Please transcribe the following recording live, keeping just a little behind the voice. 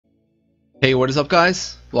Hey, what is up,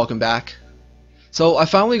 guys? Welcome back. So I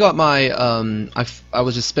finally got my I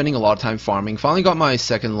was just spending a lot of time farming. Finally got my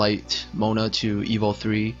second light Mona to Evo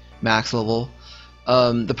 3 max level.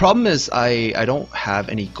 The problem is I don't have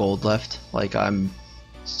any gold left. Like, I'm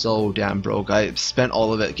so damn broke. I spent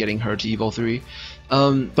all of it getting her to Evo 3.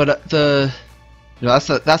 But that's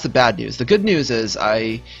the bad news. The good news is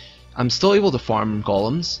I'm still able to farm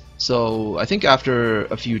golems. So I think after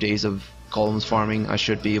a few days of golems farming, I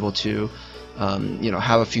should be able to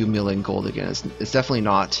have a few million gold again. It's definitely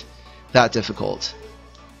not that difficult.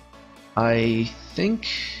 I think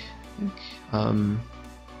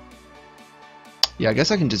yeah, I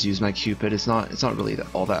guess I can just use my Cupid. It's not really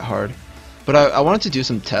all that hard. But I wanted to do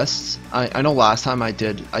some tests. I know last time I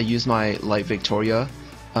used my light Victoria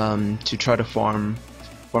to try to farm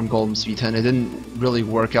Golem B10. It didn't really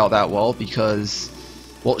work out that well because,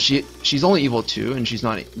 well, she's only Evo 2 and she's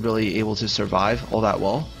not really able to survive all that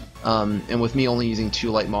well. And with me only using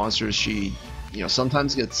 2 light monsters, she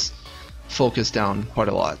sometimes gets focused down quite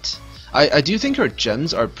a lot. I do think her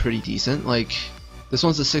gems are pretty decent. Like, this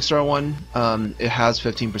one's a 6-star one. It has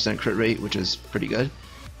 15% crit rate, which is pretty good.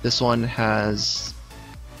 This one has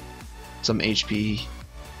some HP,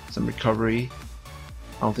 some recovery.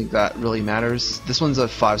 I don't think that really matters. This one's a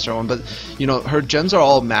 5-star one, but her gems are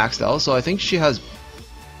all maxed out, so I think she has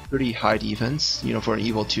pretty high defense, for an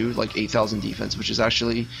Evo 2, like 8,000 defense, which is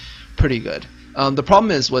actually pretty good. The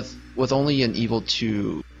problem is with only an Evo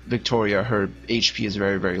 2 Victoria, her HP is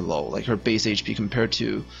very, very low. Like, her base HP compared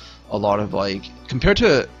to a lot of, compared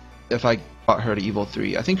to if I got her to Evo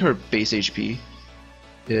 3, I think her base HP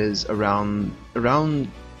is around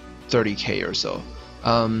 30k or so.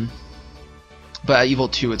 But at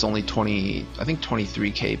Evo 2 it's only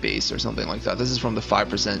 23k base or something like that. This is from the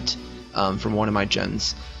 5% from one of my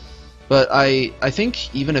gens. But I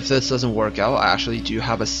think even if this doesn't work out, I actually do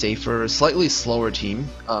have a safer, slightly slower team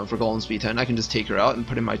for Golem B10. I can just take her out and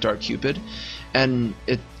put in my Dark Cupid, and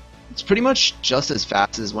it's pretty much just as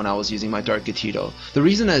fast as when I was using my Dark Gatito. The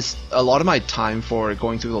reason is a lot of my time for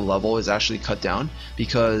going through the level is actually cut down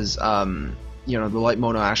because the Light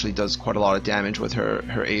Mona actually does quite a lot of damage with her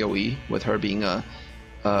AoE, with her being a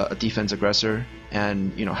defense aggressor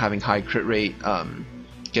and having high crit rate.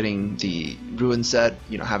 Getting the Ruin set,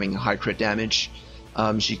 having high crit damage,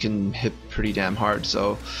 she can hit pretty damn hard.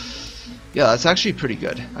 So yeah, that's actually pretty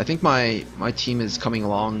good. I think my team is coming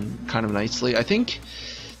along kind of nicely. I think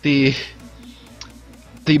the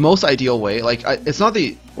most ideal way, it's not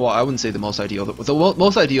I wouldn't say the most ideal. The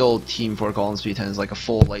most ideal team for Golem B10 is like a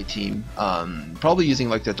full light team, probably using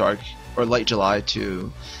like the dark or light Jellai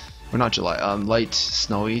light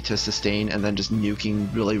Snowy to sustain, and then just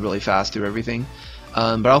nuking really, really fast through everything.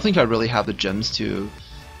 But I don't think I really have the gems to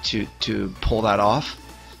pull that off.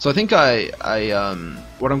 So I think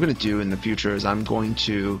what I'm going to do in the future is I'm going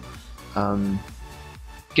to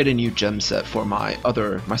get a new gem set for my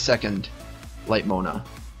second light Mona,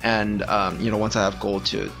 and once I have gold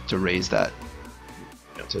to raise that,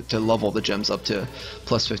 to level the gems up to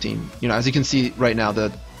plus 15. As you can see right now,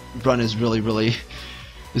 the run is really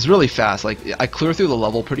fast. Like, I clear through the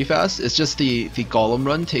level pretty fast. It's just the golem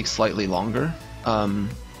run takes slightly longer.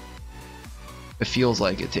 It feels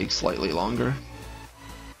like it takes slightly longer.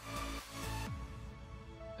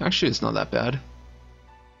 Actually, it's not that bad.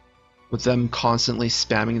 With them constantly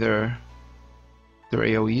spamming their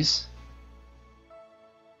AoEs.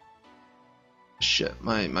 Shit,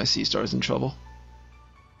 my C-star is in trouble.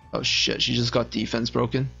 Oh shit, she just got defense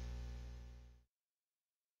broken.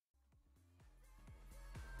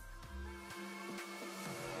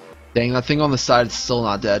 Dang, that thing on the side is still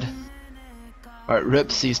not dead. Alright,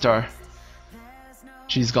 rip C-star.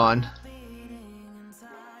 She's gone.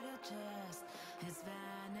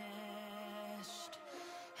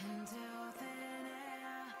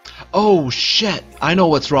 Oh shit! I know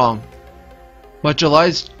what's wrong. My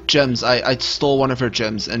Jellai's gems, I stole one of her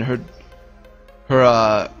gems, and her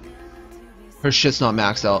shit's not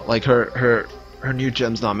maxed out. Like, her new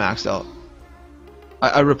gem's not maxed out.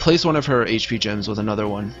 I replaced one of her HP gems with another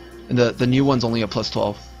one, and the new one's only a plus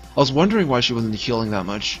 12. I was wondering why she wasn't healing that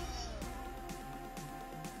much.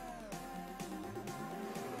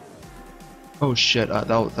 Oh shit,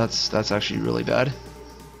 that's actually really bad.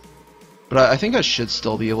 But I think I should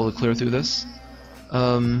still be able to clear through this.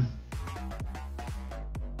 But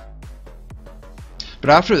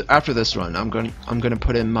after this run, I'm gonna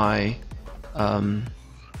put in my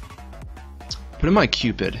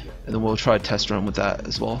Cupid, and then we'll try a test run with that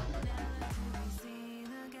as well.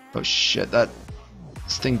 Oh shit, this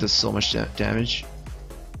thing does so much damage.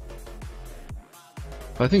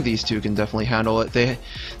 I think these two can definitely handle it. They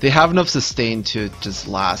have enough sustain to just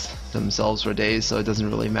last themselves for days, so it doesn't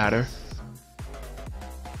really matter.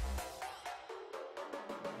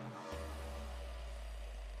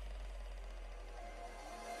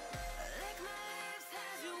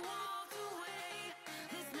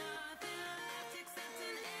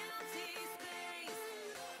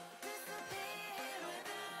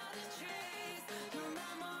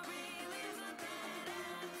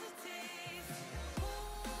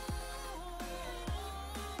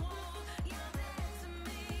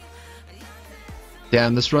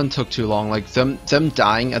 Damn, this run took too long. Like them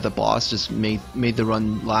dying at the boss just made the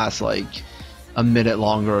run last like a minute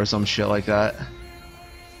longer or some shit like that.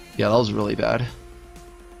 Yeah, that was really bad.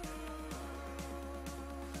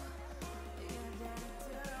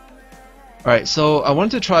 Alright, so I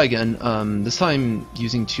wanted to try again, this time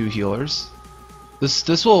using 2 healers.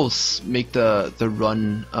 This will make the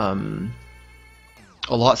run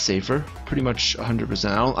a lot safer, pretty much 100%.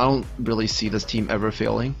 I don't really see this team ever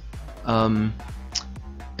failing.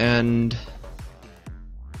 And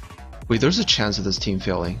wait, there's a chance of this team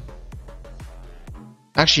failing.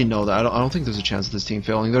 Actually, no, I don't think there's a chance of this team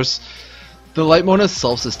failing. The Light Mona is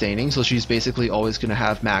self-sustaining, so she's basically always gonna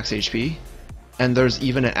have max HP. And there's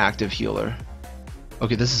even an active healer.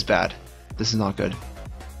 Okay, this is bad. This is not good.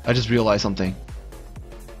 I just realized something.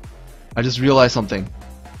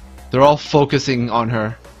 They're all focusing on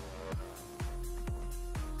her.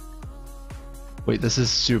 Wait, this is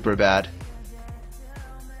super bad.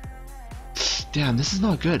 Damn, this is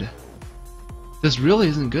not good. This really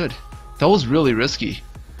isn't good. That was really risky.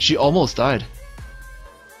 She almost died.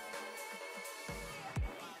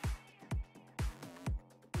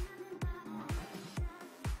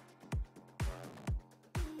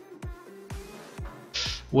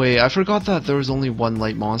 Wait, I forgot that there was only one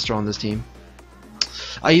light monster on this team.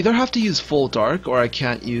 I either have to use full dark or I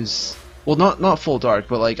can't use... Well, not full dark,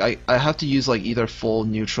 but like I have to use like either full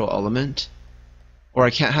neutral element, or I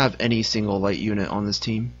can't have any single light unit on this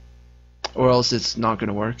team, or else it's not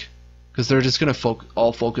gonna work, because they're just gonna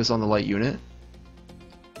all focus on the light unit,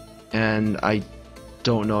 and I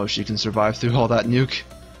don't know if she can survive through all that nuke.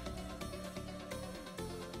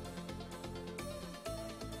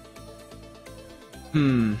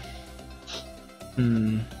 I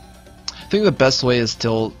think the best way is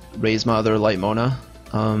still raise my other light Mona.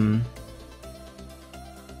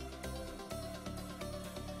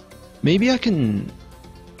 Maybe I can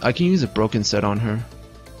use a broken set on her.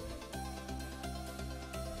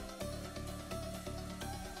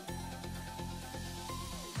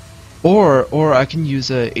 Or I can use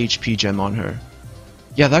a HP gem on her.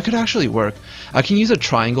 Yeah, that could actually work. I can use a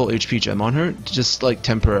triangle HP gem on her, just like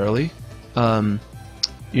temporarily. You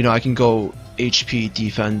know, I can go HP,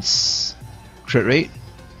 defense, crit rate,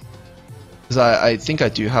 because I think I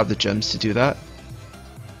do have the gems to do that.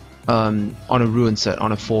 On a ruin set,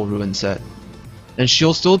 on a full ruin set, and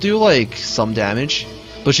she'll still do like some damage,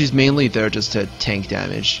 but she's mainly there just to tank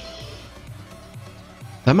damage.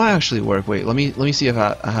 That might actually work. Wait, let me see if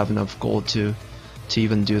I have enough gold to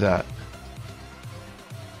even do that.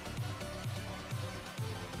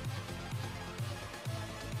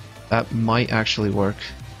 That might actually work.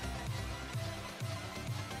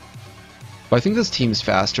 But I think this team is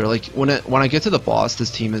faster. Like when I get to the boss,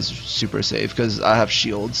 this team is super safe because I have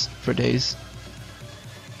shields for days.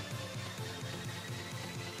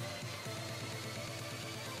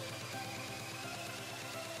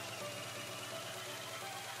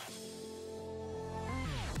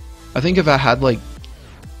 I think if I had like,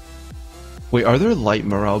 wait, are there light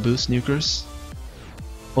morale boost nukers?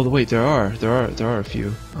 Oh wait, there are a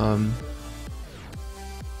few.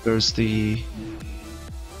 There's the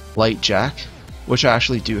Light Jack, which I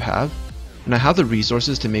actually do have, and I have the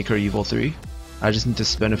resources to make her Evil 3. I just need to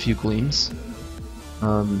spend a few gleams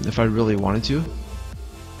if I really wanted to.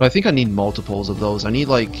 But I think I need multiples of those. I need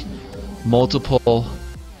like multiple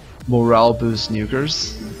morale boost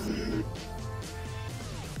nukers,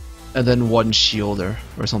 and then one shielder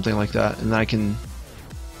or something like that, and then I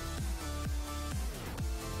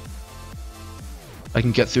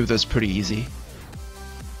can get through this pretty easy.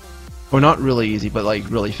 Or not really easy, but like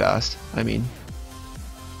really fast, I mean.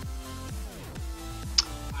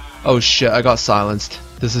 Oh shit, I got silenced.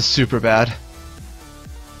 This is super bad.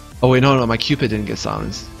 Oh wait, no, my Cupid didn't get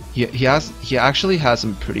silenced. He actually has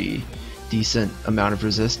some pretty decent amount of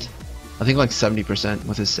resist. I think like 70%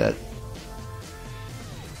 with his set.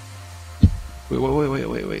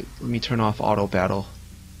 Wait. Let me turn off auto battle.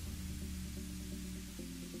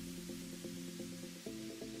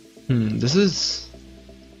 This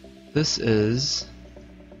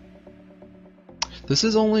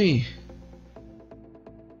is only...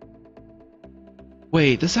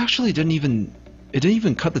 wait, this actually didn't even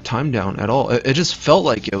cut the time down at all. It just felt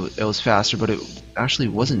like it was faster, but it actually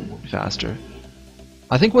wasn't faster.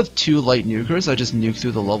 I think with 2 light nukers, I just nuke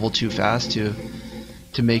through the level too fast to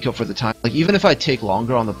make up for the time. Like even if I take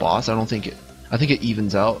longer on the boss, I think it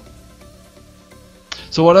evens out.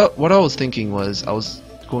 So what I was thinking was I was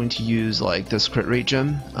going to use like this crit rate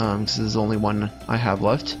gem, this is the only one I have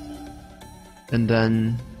left, and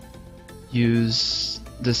then use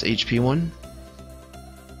this HP one.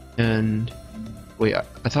 And wait, I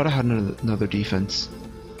thought I had another defense.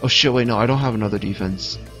 Oh shit! Wait, no, I don't have another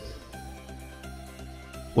defense.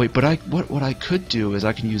 Wait, but what I could do is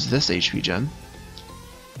I can use this HP gem.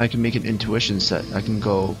 I can make an intuition set. I can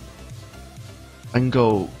go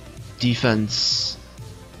defense.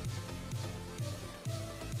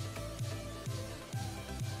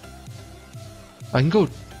 I can go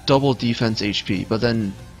double defense HP, but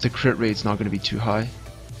then the crit rate's not going to be too high.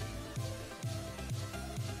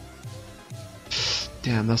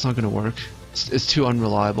 Damn, that's not going to work. It's too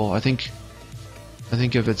unreliable. I think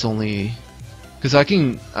if it's only, because I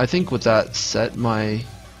think with that set my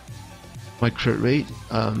crit rate,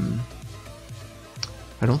 I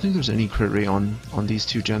don't think there's any crit rate on these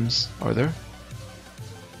 2 gems, are there?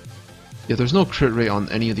 Yeah, there's no crit rate on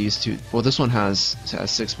any of these 2. Well, this one has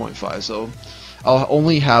 6.5, so I'll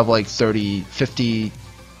only have like 40,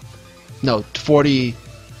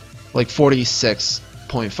 like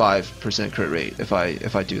 46.5% crit rate if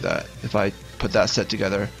I do that. If I put that set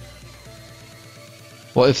together.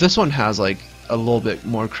 Well, if this one has like a little bit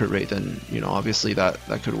more crit rate, then you know obviously that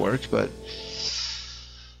could work, but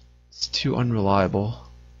it's too unreliable.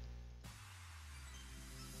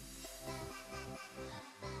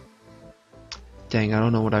 Dang, I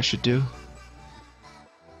don't know what I should do.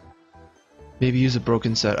 Maybe use a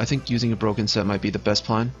broken set. I think using a broken set might be the best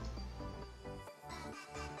plan.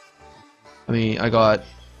 I mean, I got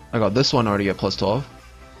this one already at plus 12.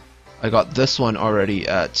 I got this one already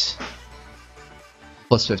at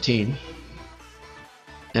plus 15.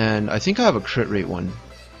 And I think I have a crit rate one.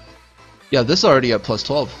 Yeah, this is already at plus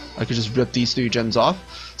 12. I could just rip these 3 gems off,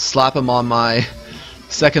 slap them on my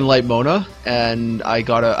second light Mona, and I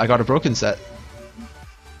got a broken set.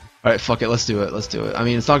 Alright, fuck it, let's do it, let's do it. I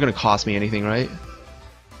mean, it's not gonna cost me anything, right?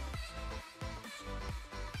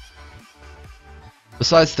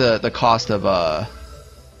 Besides the cost of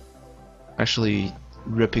actually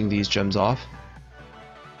ripping these gems off.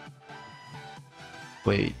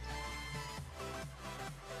 Wait.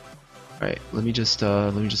 Alright, let me just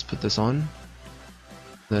put this on.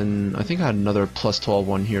 Then I think I had another plus 12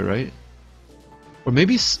 one here, right? Or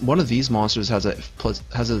maybe one of these monsters has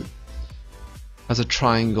a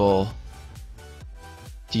triangle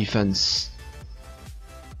defense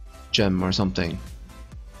gem or something.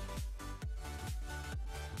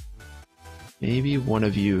 Maybe one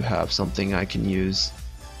of you have something I can use.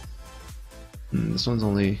 This one's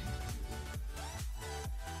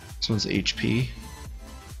HP.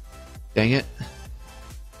 Dang it.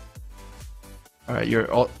 Alright,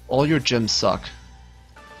 all your gems suck.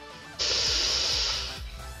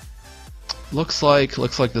 Looks like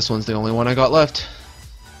this one's the only one I got left.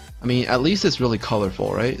 I mean, at least it's really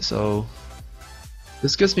colorful, right? So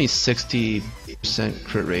this gives me 60%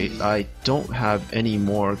 crit rate. I don't have any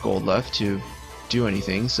more gold left to do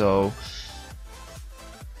anything, so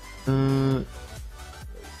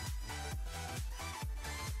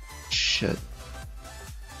shit.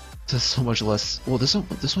 This is so much less. Well, this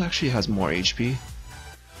one actually has more HP.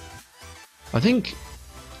 I think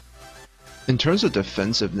in terms of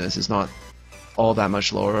defensiveness, it's not all that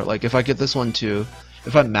much lower. Like if I get this one too,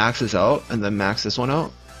 if I max this out and then max this one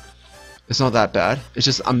out, it's not that bad. It's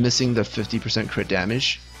just I'm missing the 50% crit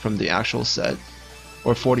damage from the actual set,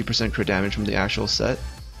 or 40% crit damage from the actual set.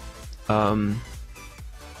 But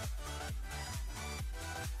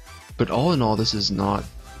all in all, this is not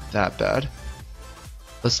that bad.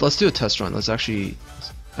 Let's do a test run. Let's actually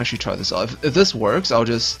try this out. If this works, I'll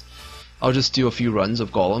just do a few runs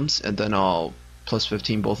of golems, and then I'll plus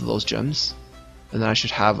 15 both of those gems, and then I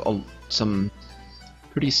should have some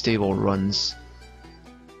pretty stable runs.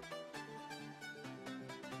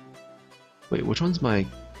 Wait, which one's my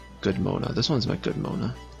good Mona? This one's my good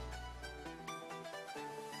Mona.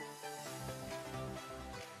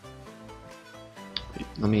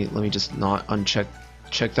 Wait, let me just not check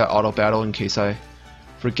that auto battle in case I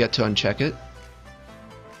forget to uncheck it.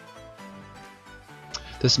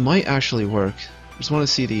 This might actually work. I just want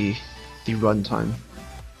to see the run time.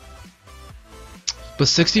 But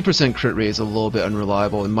 60% crit rate is a little bit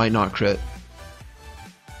unreliable. It might not crit.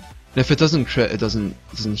 And if it doesn't crit, it doesn't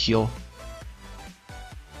heal.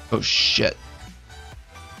 Oh shit.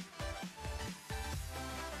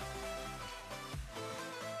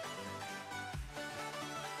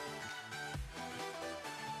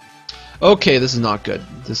 Okay, this is not good.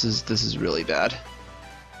 This is really bad.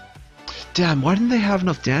 Damn, why didn't they have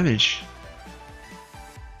enough damage?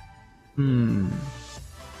 Let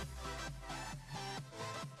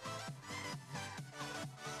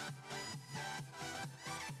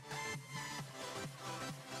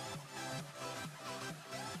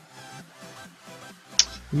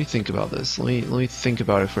me think about this. Let me think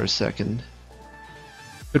about it for a second.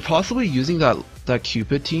 Could possibly using that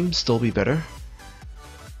Cupid team still be better?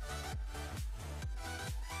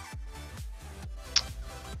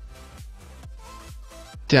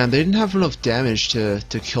 Damn, they didn't have enough damage to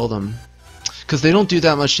kill them, because they don't do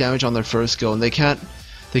that much damage on their first skill, and they can't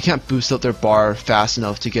boost up their bar fast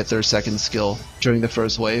enough to get their second skill during the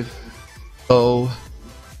first wave. So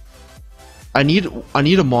I need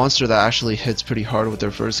a monster that actually hits pretty hard with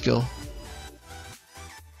their first skill.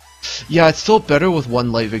 Yeah, it's still better with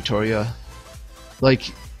one Light Victoria. Like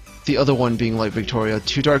the other one being Light Victoria.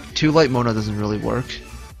 Two Light Mona doesn't really work.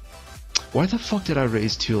 Why the fuck did I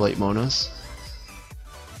raise 2 Light Monas?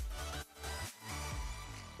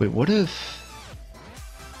 Wait, what if...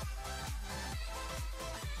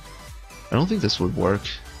 I don't think this would work.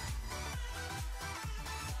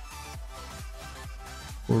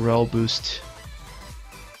 Morale boost.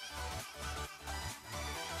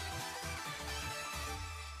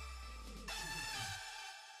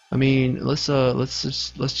 I mean, let's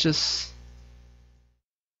just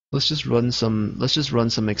run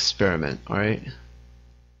some experiment, all right?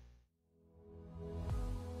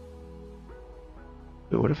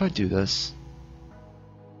 Wait, what if I do this?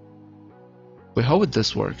 Wait, how would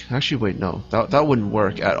this work? Actually, wait, no. That wouldn't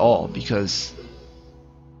work at all because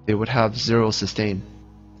they would have 0 sustain.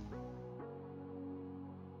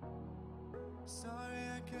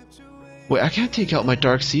 Wait, I can't take out my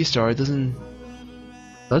Dark Sea Star. It doesn't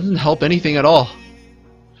help anything at all.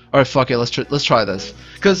 Alright, fuck it. Let's try this.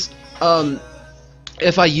 Because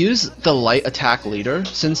if I use the light attack leader,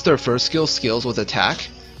 since their first skill scales with attack,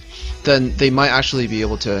 then they might actually be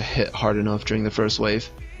able to hit hard enough during the first wave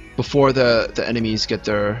before the enemies get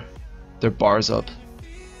their bars up.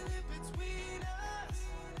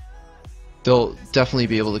 They'll definitely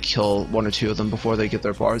be able to kill 1 or 2 of them before they get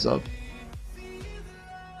their bars up.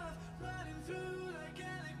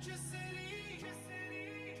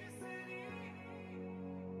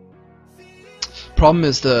 Problem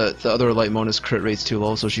is the other Light Mona's crit rate's too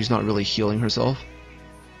low, so she's not really healing herself.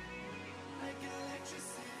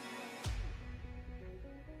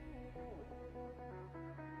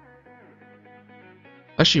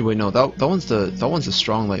 Actually, wait, no, that one's the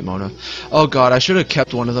strong Light Mona. Oh god, I should have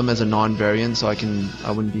kept one of them as a non-variant so I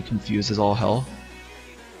wouldn't be confused as all hell.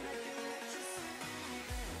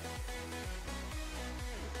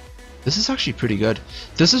 This is actually pretty good.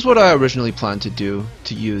 This is what I originally planned to do,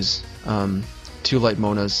 to use 2 Light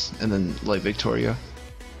Monas and then Light Victoria,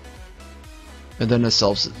 and then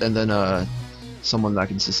someone that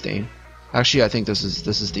can sustain. Actually, I think this is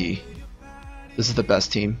the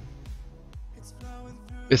best team.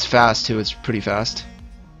 It's fast too. It's pretty fast.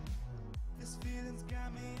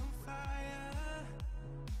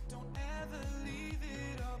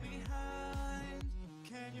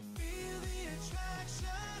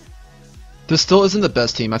 This still isn't the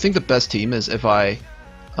best team. I think the best team is if I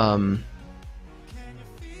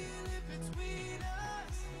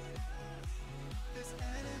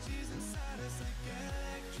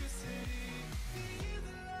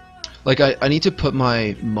like I need to put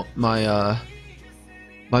my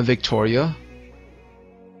Victoria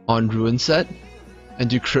on Ruin set and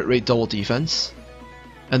do crit rate double defense,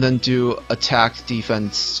 and then do attack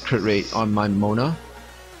defense crit rate on my Mona,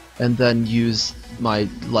 and then use my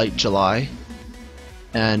light jellai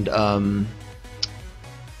and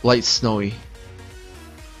light snowy,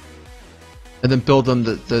 and then build them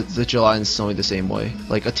the jellai and snowy the same way,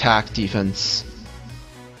 like attack defense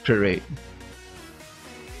crit rate.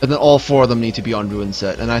 And then all 4 of them need to be on Ruin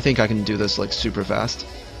set, and I think I can do this like super fast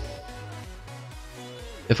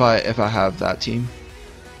if I have that team.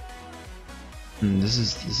 This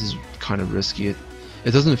is kind of risky. It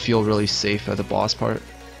doesn't feel really safe at the boss part.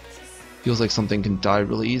 Feels like something can die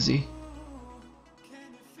really easy.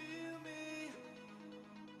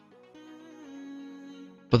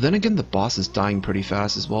 But then again, the boss is dying pretty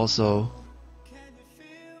fast as well, so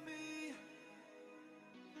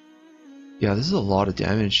yeah, this is a lot of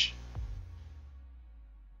damage.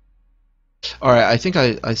 Alright, I think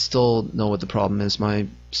I still know what the problem is. My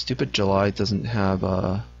stupid jellai doesn't have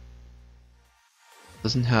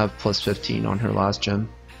plus 15 on her last gem.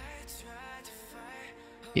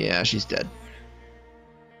 Yeah, she's dead.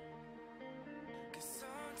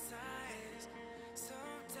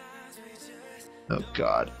 Oh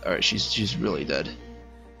god. Alright, she's really dead.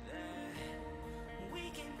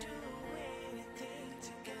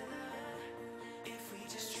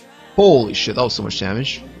 Holy shit, that was so much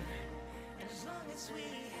damage.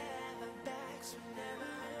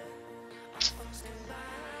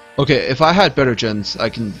 Okay, if I had better gens,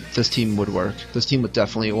 this team would work. This team would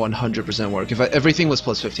definitely 100% work. If everything was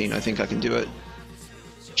plus 15, I think I can do it.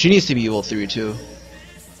 She needs to be Evil 3 too.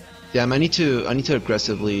 Damn, I need to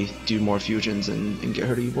aggressively do more fusions and get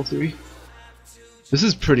her to Evil 3. This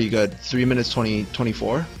is pretty good. 3 minutes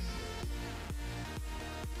 24.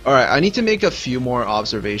 Alright, I need to make a few more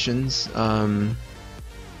observations.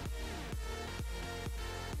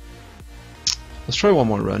 Let's try one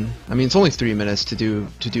more run. I mean, it's only 3 minutes to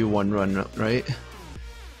do one run, right?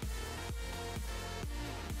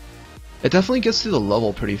 It definitely gets through the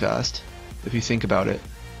level pretty fast, if you think about it.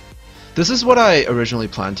 This is what I originally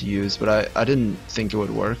planned to use, but I didn't think it would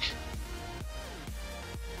work.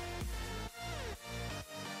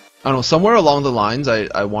 I don't know, somewhere along the lines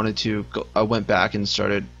I wanted to go, I went back and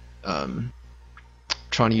started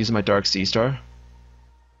trying to use my Dark Sea Star.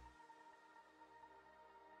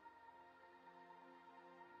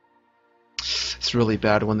 It's really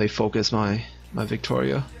bad when they focus my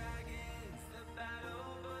Victoria.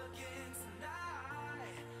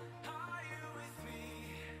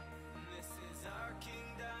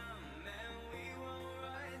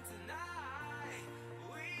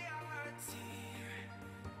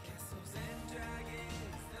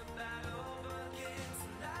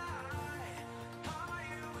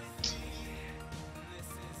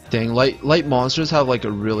 Dang, light monsters have like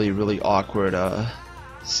a really awkward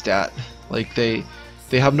stat. Like they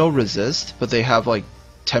have no resist, but they have like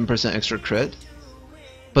 10% extra crit.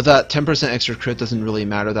 But that 10% extra crit doesn't really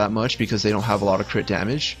matter that much because they don't have a lot of crit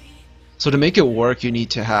damage. So to make it work, you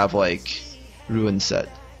need to have like Ruin set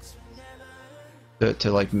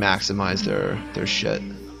to like maximize their shit.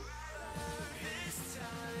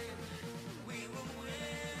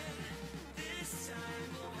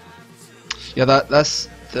 Yeah, that's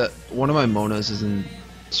one of my Monas isn't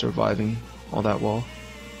surviving all that well.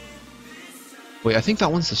 Wait, I think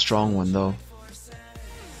that one's the strong one though.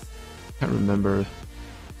 Can't remember.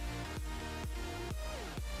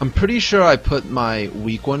 I'm pretty sure I put my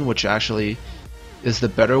weak one, which actually is the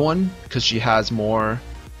better one, because she has more.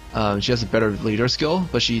 She has a better leader skill,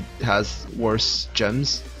 but she has worse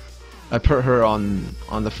gems. I put her on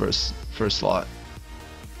the first slot.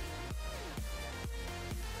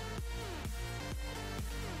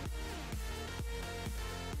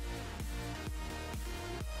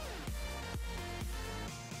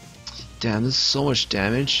 Damn, this is so much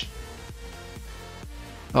damage.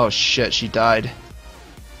 Oh shit, she died.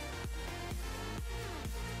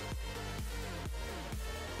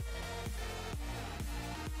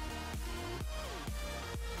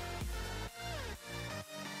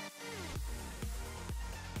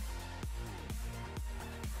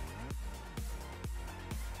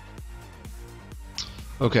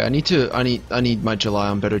 Okay, I need my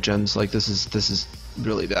jellai on better gems. Like this is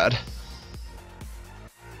really bad.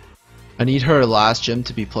 I need her last gem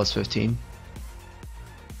to be plus 15.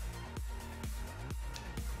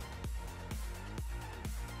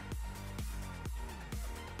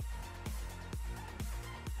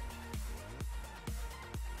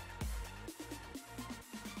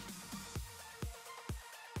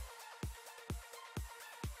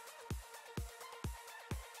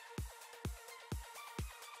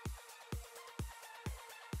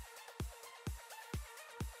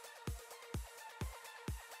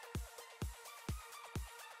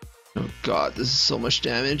 Oh god, this is so much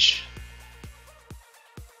damage.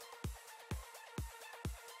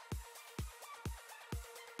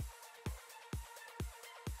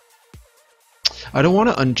 I don't want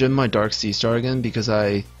to ungem my Dark Sea Star again because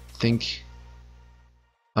I think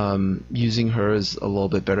using her is a little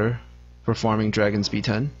bit better for farming Dragons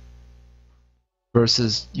B10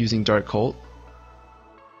 versus using Dark Colt.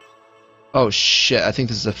 Oh shit, I think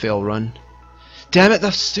this is a fail run. Damn it,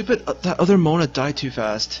 that other Mona died too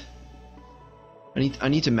fast. I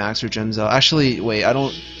need to max her gems out. Actually, wait, I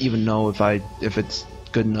don't even know if it's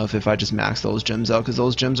good enough if I just max those gems out, because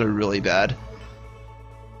those gems are really bad.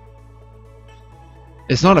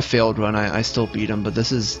 It's not a failed run. I still beat him, but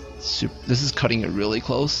this is cutting it really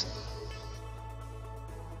close.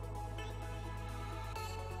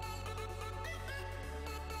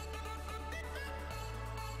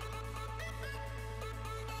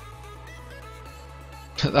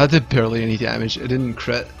 That did barely any damage. It didn't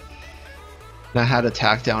crit. And I had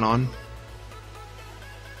attack down on.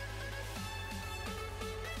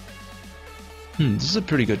 This is a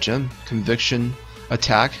pretty good gem. Conviction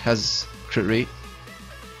attack has crit rate.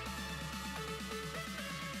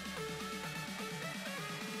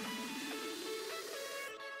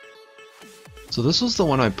 So this was the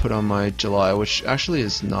one I put on my jellai, which actually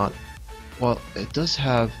is not, well, it does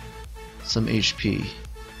have some HP,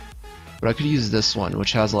 but I could use this one,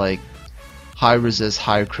 which has like high resist,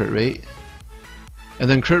 high crit rate, and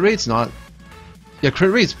then crit rate's not, yeah,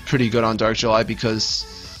 crit rate's pretty good on Dark Jellai because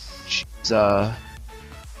she's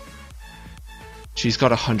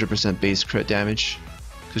got 100% base crit damage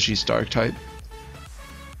because she's Dark type.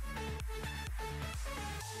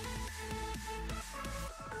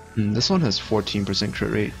 This one has 14%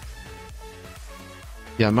 crit rate.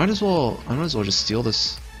 Yeah, I might as well just steal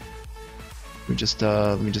this.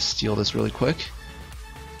 Let me just steal this really quick.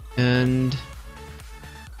 And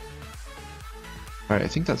alright, I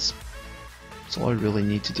think that's all I really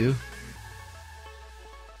need to do.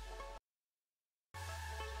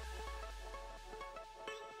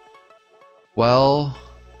 Well,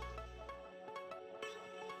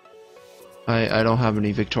 I don't have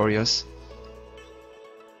any Victorias.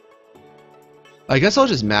 I guess I'll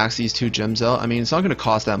just max these 2 gems out. I mean, it's not going to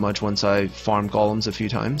cost that much once I farm golems a few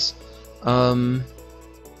times. But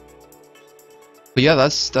yeah,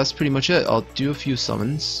 that's pretty much it. I'll do a few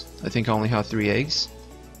summons. I think I only have 3 eggs.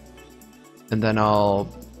 And then I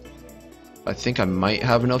think I might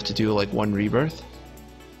have enough to do like 1 rebirth.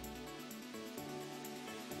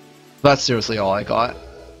 That's seriously all I got.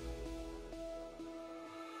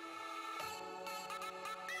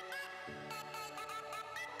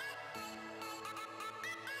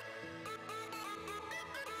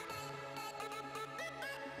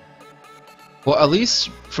 Well, at least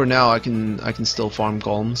for now I can still farm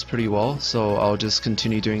golems pretty well, so I'll just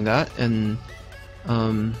continue doing that, and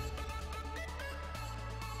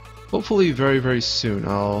hopefully very, very soon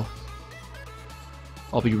I'll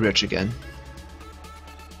be rich again.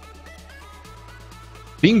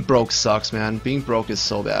 Being broke sucks, man. Being broke is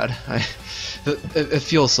so bad. It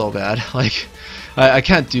feels so bad. Like I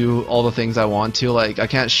can't do all the things I want to. Like I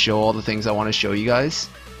can't show all the things I want to show you guys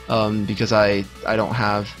because I don't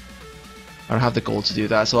have the gold to do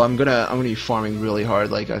that. So I'm gonna be farming really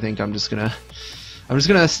hard. Like I think I'm just gonna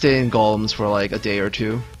stay in golems for like a day or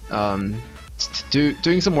two,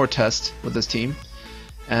 doing some more tests with this team,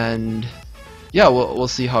 and yeah, we'll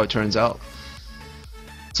see how it turns out.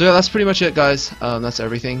 So yeah, that's pretty much it, guys. That's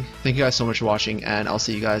everything. Thank you guys so much for watching, and I'll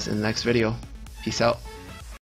see you guys in the next video. Peace out.